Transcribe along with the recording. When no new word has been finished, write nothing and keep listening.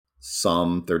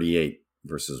Psalm 38,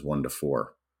 verses 1 to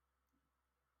 4.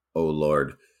 O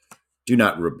Lord, do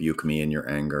not rebuke me in your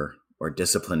anger, or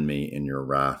discipline me in your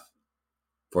wrath.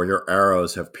 For your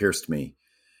arrows have pierced me,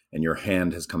 and your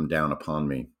hand has come down upon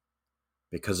me.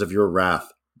 Because of your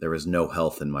wrath, there is no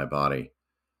health in my body.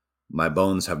 My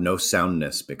bones have no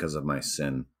soundness because of my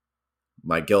sin.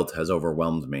 My guilt has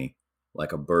overwhelmed me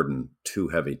like a burden too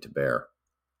heavy to bear.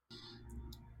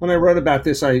 When I wrote about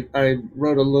this, I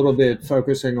wrote a little bit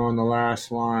focusing on the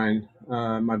last line.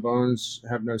 My bones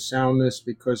have no soundness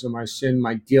because of my sin.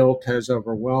 My guilt has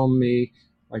overwhelmed me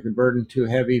like a burden too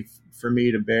heavy for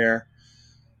me to bear.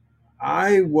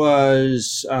 I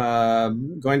was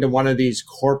going to one of these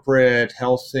corporate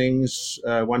health things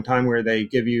one time where they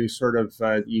give you sort of,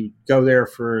 you go there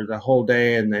for the whole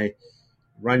day and they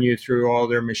run you through all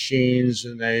their machines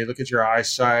and they look at your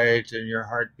eyesight and your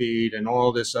heartbeat and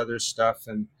all this other stuff.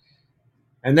 And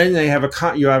then they have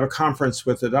you have a conference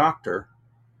with the doctor.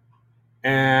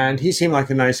 And he seemed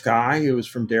like a nice guy. He was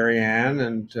from Darien.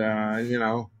 And,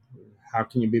 how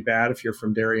can you be bad if you're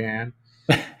from Darien?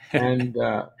 And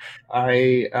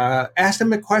I asked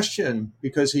him a question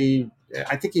because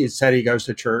I think he had said he goes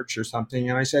to church or something.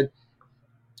 And I said,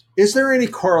 is there any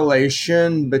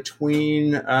correlation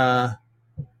between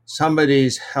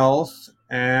somebody's health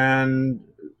and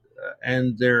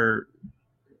their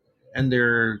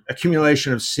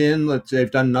accumulation of sin that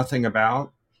they've done nothing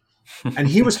about? And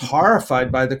he was horrified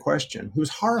by the question. He was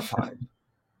horrified.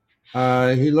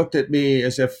 He looked at me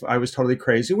as if I was totally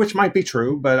crazy, which might be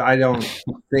true, but I don't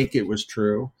think it was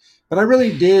true. But I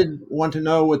really did want to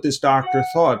know what this doctor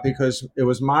thought, because it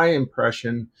was my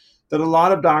impression that a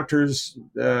lot of doctors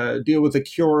deal with the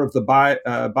cure of the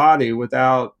body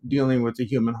without dealing with the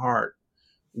human heart,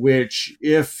 which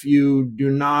if you do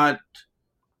not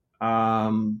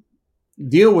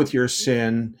deal with your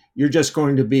sin, you're just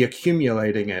going to be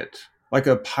accumulating it like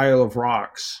a pile of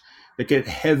rocks that get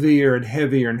heavier and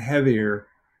heavier and heavier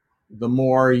the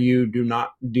more you do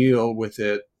not deal with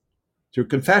it through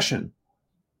confession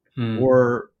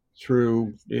or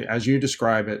through, as you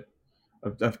describe it,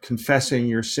 of confessing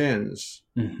your sins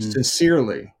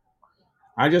sincerely.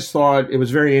 I just thought it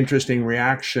was a very interesting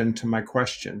reaction to my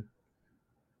question.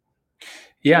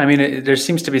 Yeah, I mean, there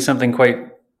seems to be something quite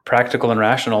practical and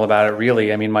rational about it,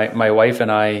 really. I mean, my wife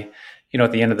and I,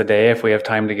 at the end of the day, if we have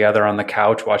time together on the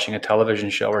couch watching a television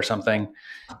show or something,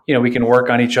 we can work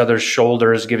on each other's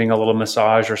shoulders, giving a little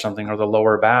massage or something, or the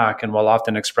lower back, and we'll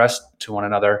often express to one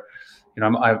another,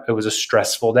 it was a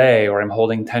stressful day, or I'm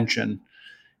holding tension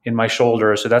in my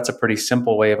shoulder. So that's a pretty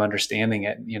simple way of understanding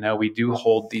it. We do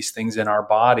hold these things in our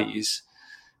bodies.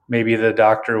 Maybe the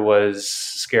doctor was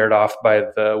scared off by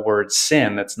the word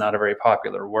sin. That's not a very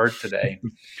popular word today.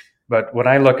 But when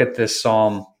I look at this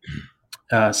Psalm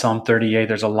 38,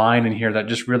 there's a line in here that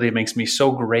just really makes me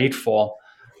so grateful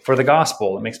for the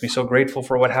gospel. It makes me so grateful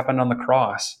for what happened on the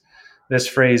cross. This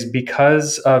phrase,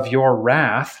 because of your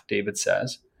wrath, David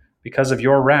says, because of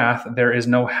your wrath, there is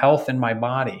no health in my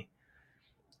body.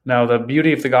 Now, the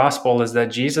beauty of the gospel is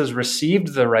that Jesus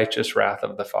received the righteous wrath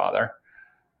of the Father.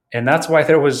 And that's why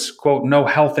there was, quote, no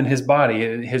health in his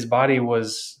body. His body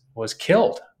was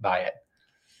killed by it.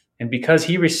 And because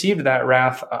he received that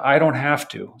wrath, I don't have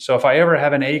to. So if I ever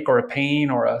have an ache or a pain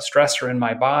or a stressor in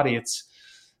my body, it's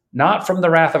not from the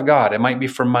wrath of God. It might be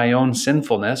from my own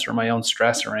sinfulness or my own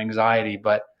stress or anxiety,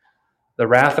 but the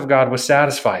wrath of God was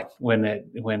satisfied when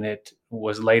it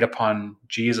was laid upon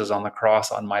Jesus on the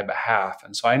cross on my behalf.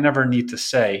 And so I never need to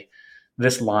say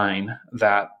this line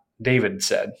that David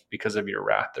said, because of your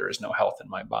wrath, there is no health in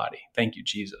my body. Thank you,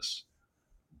 Jesus.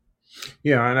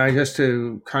 Yeah, and I just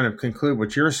to kind of conclude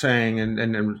what you're saying and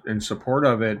in support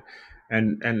of it,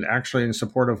 and actually in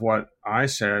support of what I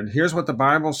said, here's what the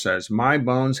Bible says: my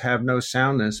bones have no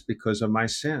soundness because of my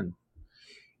sin.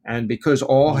 And because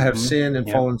all have sinned and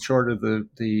fallen short of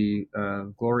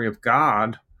the glory of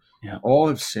God, all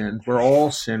have sinned. We're all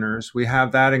sinners. We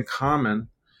have that in common.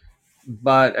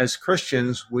 But as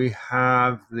Christians, we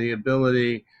have the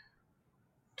ability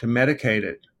to medicate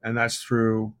it, and that's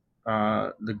through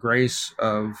the grace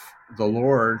of the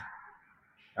Lord,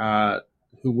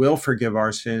 who will forgive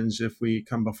our sins if we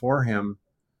come before him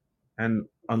and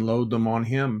unload them on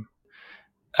him.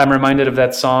 I'm reminded of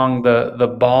that song,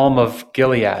 the balm of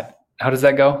Gilead. How does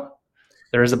that go?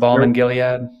 There is a balm in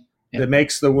Gilead that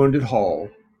makes the wounded whole.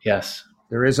 Yes.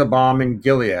 There is a balm in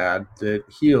Gilead that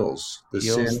heals the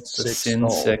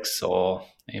sin-sick soul. Soul.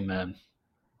 Amen.